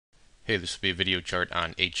Hey, this will be a video chart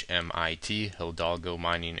on HMIT, Hidalgo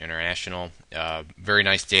Mining International. Very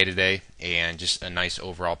nice day today and just a nice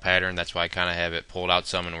overall pattern. That's why I kind of have it pulled out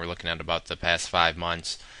some, and we're looking at about the past 5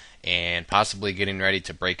 months and possibly getting ready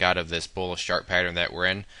to break out of this bullish chart pattern that we're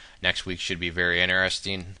in. Next week should be very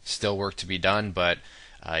interesting. Still work to be done, but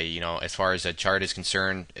as far as the chart is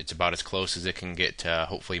concerned, it's about as close as it can get to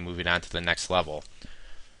hopefully moving on to the next level.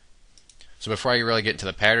 So before I really get into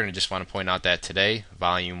the pattern, I just want to point out that today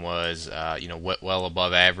volume was well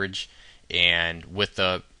above average, and with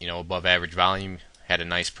the above average volume, had a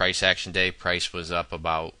nice price action day. Price was up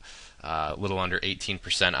about a little under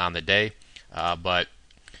 18% on the day, but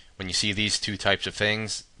when you see these two types of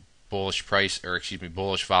things, bullish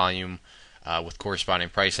volume with corresponding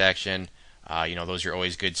price action, those are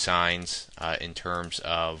always good signs in terms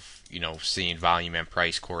of seeing volume and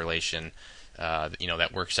price correlation.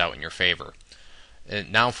 That works out in your favor.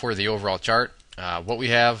 And now for the overall chart, what we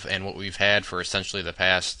have and what we've had for essentially the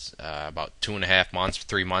past about 2.5 months,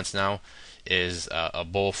 3 months now, is a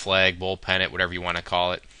bull flag, bull pennant, whatever you want to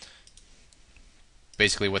call it.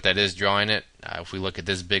 Basically what that is, drawing it, if we look at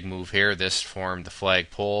this big move here, this formed the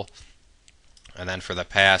flag pull, and then for the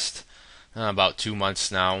past about 2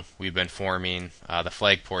 months now, we've been forming the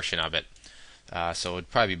flag portion of it. So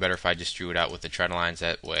it'd probably be better if I just drew it out with the trend lines.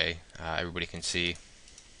 That way everybody can see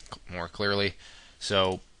more clearly.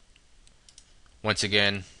 So once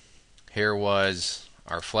again, here was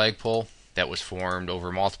our flag pull that was formed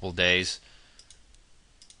over multiple days.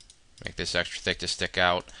 Make this extra thick to stick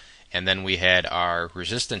out. And then we had our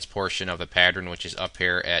resistance portion of the pattern, which is up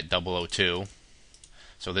here at 002.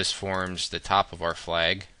 So this forms the top of our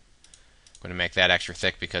flag. I'm going to make that extra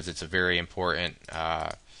thick because it's a very important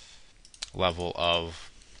level of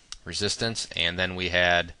resistance. And then we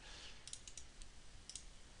had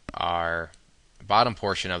our bottom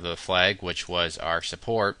portion of the flag, which was our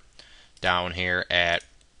support down here at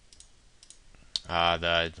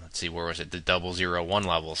where was it, the 001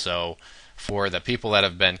 level. So for the people that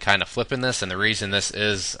have been kind of flipping this, and the reason this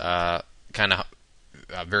is kind of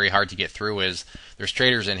very hard to get through is there's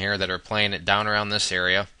traders in here that are playing it down around this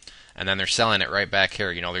area, and then they're selling it right back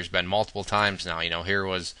here. There's been multiple times now. Here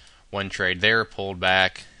was one trade there, pulled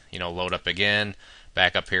back, load up again,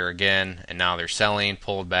 back up here again, and now they're selling,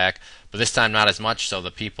 pulled back, but this time not as much. So the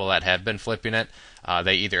people that have been flipping it,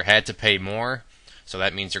 they either had to pay more, so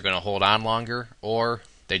that means they're going to hold on longer, or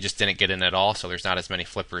they just didn't get in at all, so there's not as many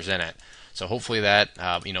flippers in it. So hopefully that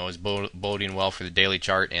is boding well for the daily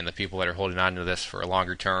chart and the people that are holding on to this for a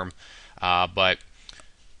longer term. But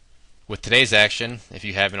with today's action, if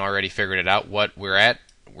you haven't already figured it out, what we're at,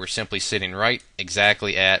 we're simply sitting right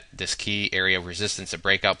exactly at this key area of resistance, a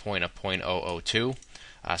breakout point of 0.002.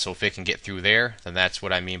 So if it can get through there, then that's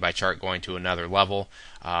what I mean by chart going to another level.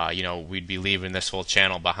 We'd be leaving this whole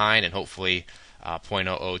channel behind, and hopefully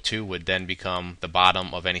 0.002 would then become the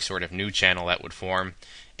bottom of any sort of new channel that would form,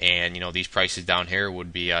 and these prices down here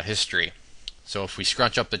would be history. So if we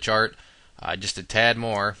scrunch up the chart just a tad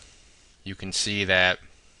more, you can see that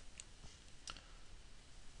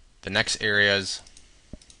the next areas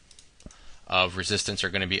of resistance are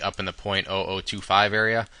going to be up in the 0.0025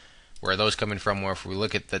 area. Where are those coming from? Well, if we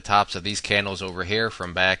look at the tops of these candles over here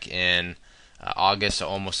from back in August, so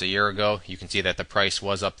almost a year ago, you can see that the price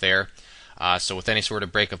was up there. So with any sort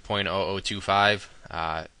of break of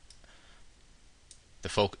 0.0025,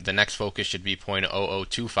 the next focus should be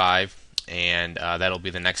 0.0025, and that'll be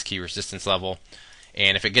the next key resistance level.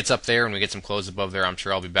 And if it gets up there and we get some close above there, I'm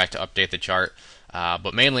sure I'll be back to update the chart.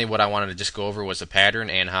 But mainly what I wanted to just go over was the pattern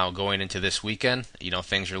and how going into this weekend,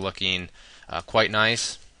 things are looking quite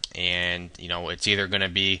nice. And it's either going to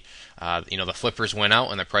be the flippers win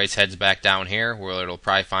out and the price heads back down here where it'll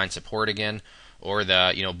probably find support again, or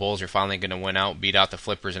the bulls are finally going to win out, beat out the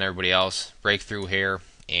flippers and everybody else, break through here,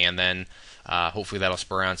 and then hopefully that'll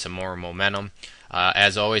spur on some more momentum.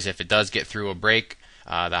 As always, if it does get through a break,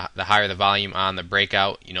 the higher the volume on the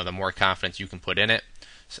breakout, the more confidence you can put in it.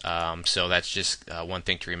 So that's just one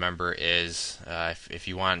thing to remember is if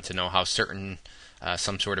you want to know how certain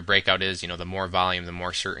some sort of breakout is, the more volume, the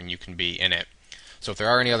more certain you can be in it. So if there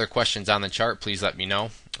are any other questions on the chart, please let me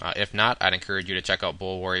know. If not, I'd encourage you to check out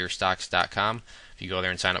bullwarriorstocks.com. If you go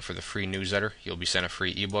there and sign up for the free newsletter, you'll be sent a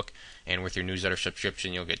free ebook, and with your newsletter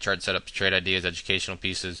subscription, you'll get chart setups, trade ideas, educational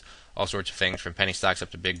pieces, all sorts of things from penny stocks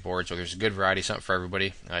up to big boards. So there's a good variety, something for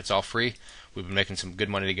everybody. It's all free. We've been making some good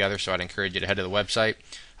money together, so I'd encourage you to head to the website,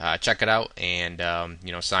 check it out, and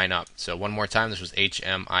sign up. So one more time, this was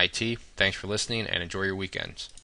HMIT. Thanks for listening, and enjoy your weekends.